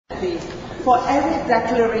see, for every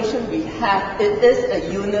declaration we have, it is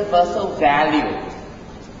a universal value,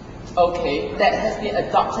 okay, that has been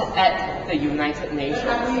adopted at the United Nations.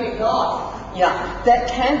 That can be ignored. Yeah, that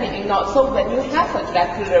can be ignored. So when you have a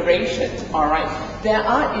declaration, all right, there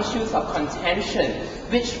are issues of contention,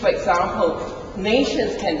 which, for example,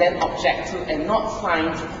 nations can then object to and not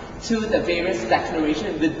sign to the various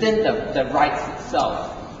declarations within the rights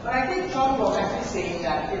itself. But I think John was actually saying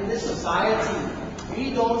that in this society,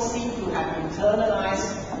 we don't seem to have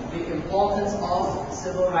internalized the importance of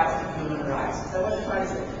civil rights and human rights. Is that what you're trying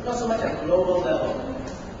to say? Not so much at a global level.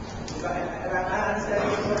 Am I understanding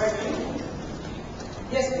you correctly?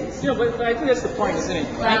 Yes, please. Yeah, but I think that's the point, isn't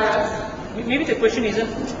it? Maybe the question isn't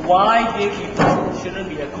why gay people shouldn't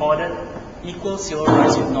be accorded equal civil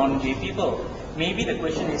rights with non-gay people. Maybe the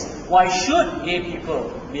question is, why should gay people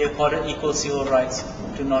be accorded equal civil rights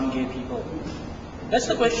to non-gay people? That's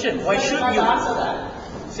the question. Why should you answer that?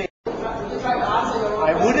 say? Try to answer your own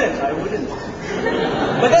I wouldn't.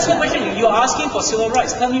 But that's the question. You're asking for civil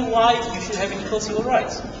rights. Tell me why you should have equal civil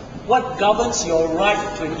rights. What governs your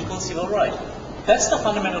right to an equal civil right? That's the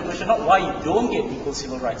fundamental question, not why you don't get equal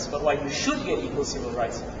civil rights, but why you should get equal civil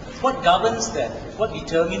rights. What governs that? What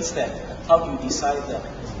determines that? How do you decide that?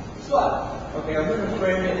 Okay, I'm going to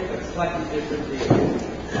frame it slightly differently.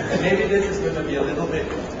 And maybe this is going to be a little bit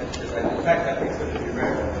contentious, and in fact I think it's going to be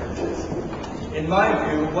very contentious. In my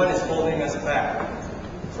view, what is holding us back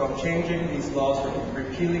from changing these laws, from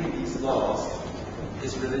repealing these laws,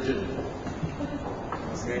 is religion.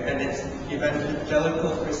 Okay, and it's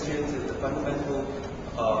evangelical Christians, it's the fundamental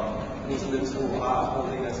Muslims who are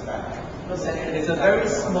holding us back. And it's a very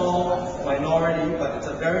small minority, but it's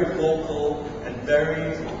a very vocal and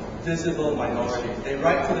very visible minority. They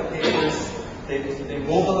write to the papers, they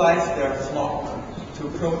mobilize their flock to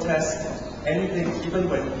protest anything, even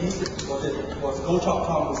when it was Goh Chok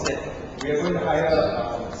Tong who said, we are going to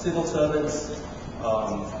hire civil servants,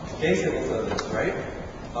 gay civil servants, right?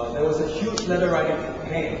 There was a huge letter writing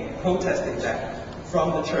campaign protesting that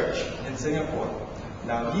from the church in Singapore.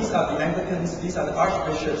 Now these are the Anglicans, these are the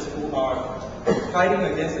archbishops who are fighting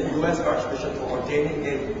against the US archbishop for ordaining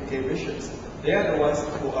gay bishops. They are the ones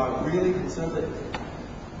who are really conservative.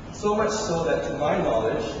 So much so that, to my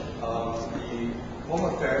knowledge, the Home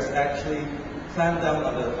Affairs actually clamped down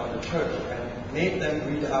on the church and made them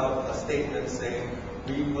read out a statement saying,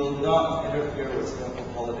 we will not interfere with Singapore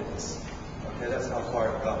politics. Okay, that's how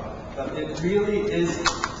far it got. But it really is,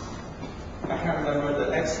 I can't remember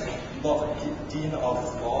the ex-dean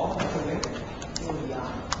of law, what's her name?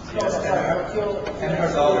 Yes, and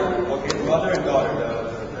her daughter, okay, the mother and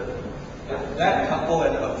daughter, that couple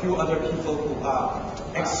and a few other people who are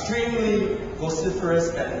extremely vociferous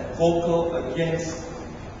and vocal against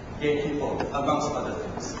gay people, amongst other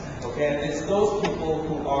things. Okay, and it's those people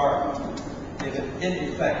who are, in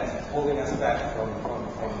effect, holding us back from.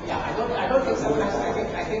 Yeah, I don't think sometimes.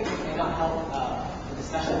 I think we cannot help the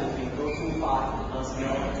discussion if we go too far in the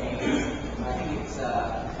personal things.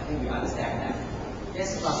 I think we understand that.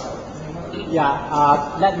 Yes, Pastor.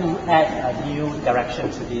 Yeah, let me add a new direction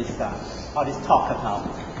to this, all this talk about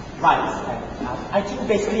rights. And I think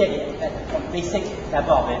basically at the basic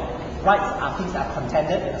level of it, rights are things that are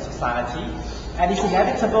contended in a society, and it's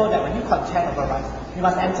inevitable that when you contend over rights, you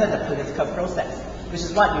must enter the political process, which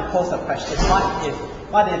is why you pose a question,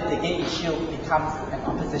 what if the gay issue becomes an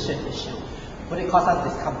opposition issue? Would it cause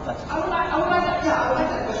us discomfort? I would like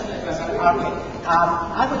that question addressed. Okay.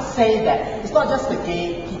 I would say that it's not just the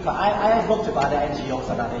gay people. I have worked with other NGOs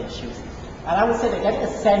on other issues. And I would say that getting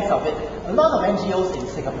a sense of it, a lot of NGOs in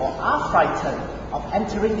Singapore are frightened of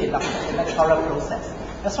entering the electoral process.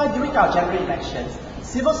 That's why during our general elections,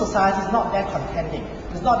 civil society is not there contending.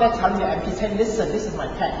 It's not there telling the MPs, hey, listen, this is my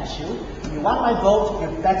pet issue. If you want my vote,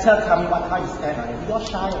 you better tell me how you stand on it. You're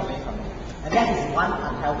shy away from it. And that is one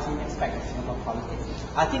unhealthy aspect of Singapore politics.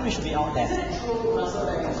 I think we should be out there. Is it true, Russell,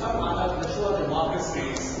 that in some other mature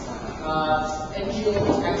democracies,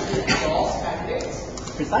 NGOs actually endorse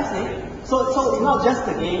candidates? Precisely. So it's not just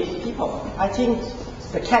the gay people. I think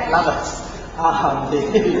the cat lovers,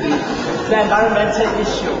 the environmental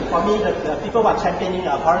issue. For me, the people who are championing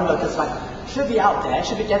foreign workers' rights should be out there,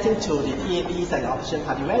 should be getting to the PAPs and the opposition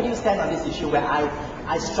party. Where do you stand on this issue where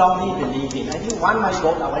I strongly believe in? And if you want my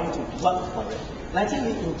vote, I want you to work for it. And I think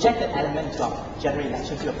we inject that element into our general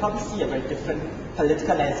elections, you'll probably see a very different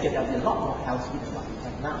political landscape that will be a lot more healthy than what we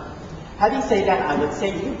have now. Having said that, I would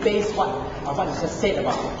say if you base what you just said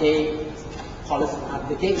about the gay policy,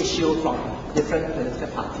 the gay issue from different political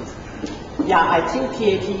parties. Yeah, I think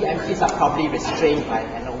PAP MPs are probably restrained by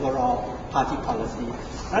an overall party policy.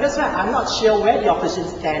 Now that's why I'm not sure where the opposition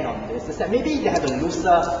stand on this. Is that maybe they have a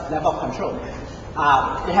looser level of control.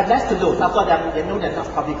 They have less to lose. After all, they know they're not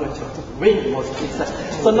probably going to win in most cases.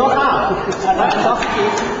 So no harm.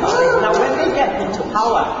 Now when they get into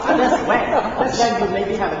power, that's when you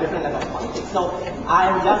maybe have a different level of politics. So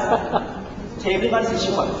I'm just tabling on this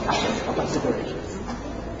issue for discussion, for consideration.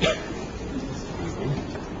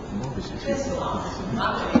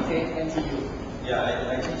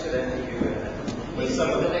 Yeah, I teach at NTU. With some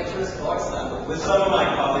of my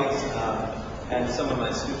colleagues and some of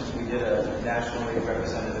my students, we did a nationally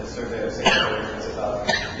representative survey of Singaporeans about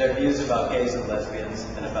their views about gays and lesbians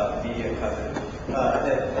and about media coverage,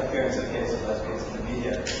 the appearance of gays and lesbians in the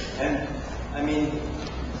media. And I mean,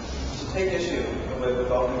 to take issue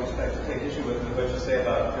with all due respect, to take issue with what you say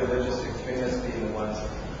about religious extremists being the ones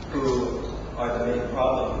who are the main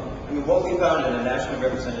problem. I mean, what we found in a national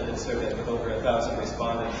representative survey with over 1,000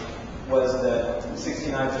 respondents was that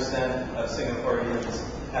 69% of Singaporeans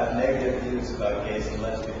have negative views about gays and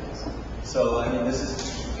lesbians. So, I mean, this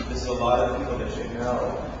is a lot of people that should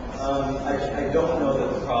know. I don't know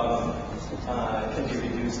that the problem can be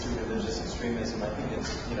reduced to religious extremism. I think it's,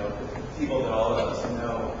 people that all of us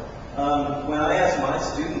know. When I ask my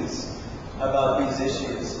students about these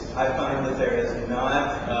issues, I find that there is not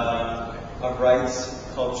a rights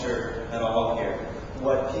culture at all here.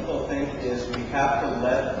 What people think is we have to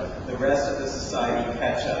let the rest of the society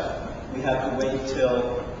catch up. We have to wait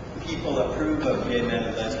till people approve of gay men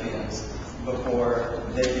and lesbians before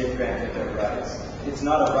they get granted their rights. It's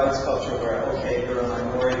not a rights culture where, okay, you're a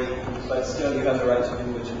minority, but still you have the right to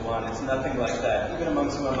do what you want. It's nothing like that. Even among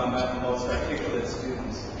some of my most articulate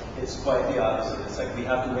students, it's quite the opposite. It's like we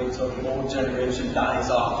have to wait till the old generation dies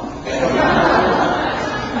off.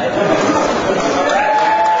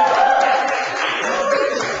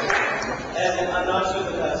 And I'm not sure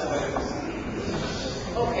that that's the way it is.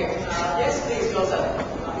 Okay, yes, please, Joseph.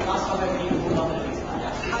 Last comment, we move on to the next one.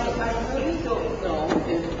 I really don't know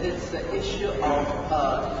if it's the issue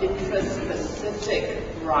of interest-specific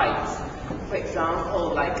rights. For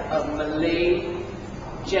example, like a Malay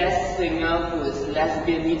jazz singer who is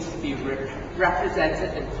lesbian needs to be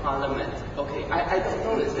represented in Parliament. Okay, I don't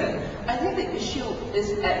know is that. I think the issue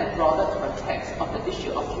is at a broader context of the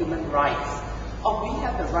issue of human rights. Of we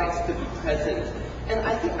have the rights to be present. And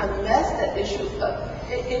I think unless that issue,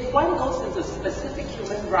 if one goes into specific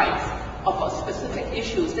human rights about specific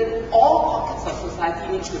issues, then all pockets of society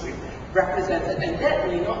need to be represented, and that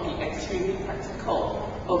may not be extremely practical,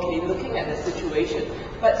 okay, looking at the situation.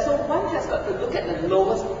 But so one has got to look at the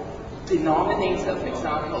lowest denominator, for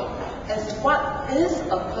example, as what is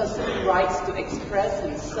a person's rights to express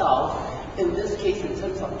himself, in this case in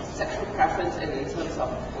terms of sexual preference and in terms of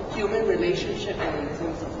human relationship and in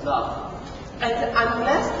terms of love. And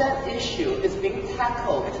unless that issue is being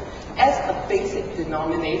tackled as a basic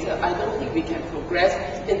denominator, I don't think we can progress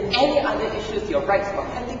in any other issues, your rights for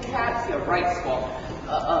handicaps, your rights for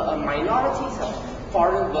minorities, or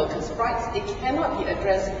foreign workers' rights. It cannot be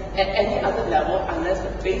addressed at any other level unless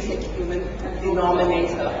the basic human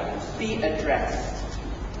denominator be addressed.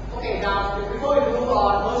 Okay, now, before we move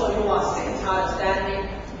on, those of you who are sitting tired standing,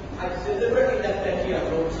 I deliberately left them here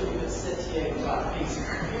alone so you can sit here in front. Please,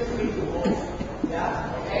 feel free to move.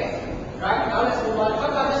 Yeah? Okay? Right, now let's move on.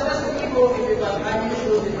 Come on, let's keep moving because I'm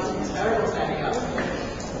usually it must be terrible standing up.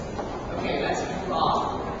 Okay, let's move on.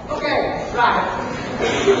 Okay, right.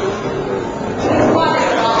 This one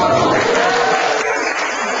is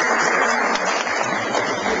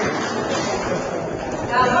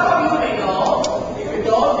now, some of you may know, if you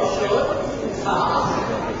don't, you should.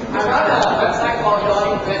 I run a website called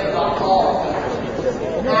joinwith.org.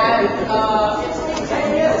 And it's been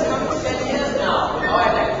 10 years, coming to 10 years now.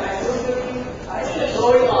 And it's a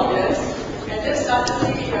growing audience. And then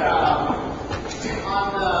suddenly, on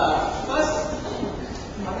the first,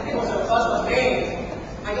 I think it was the 1st of May,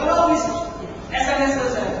 I got all these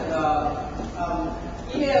SMSs and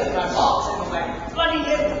emails in my box, and it was like, flooding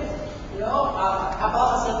in,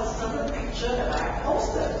 about a certain picture that I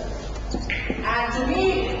posted. And to me,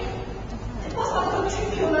 it was not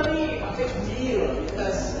particularly a big deal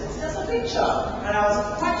because it's just a picture. And I was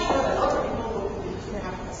quite sure that a lot of people would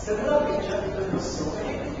have a similar picture because there were so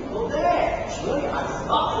many people there. Surely I was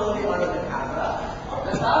not the only one of them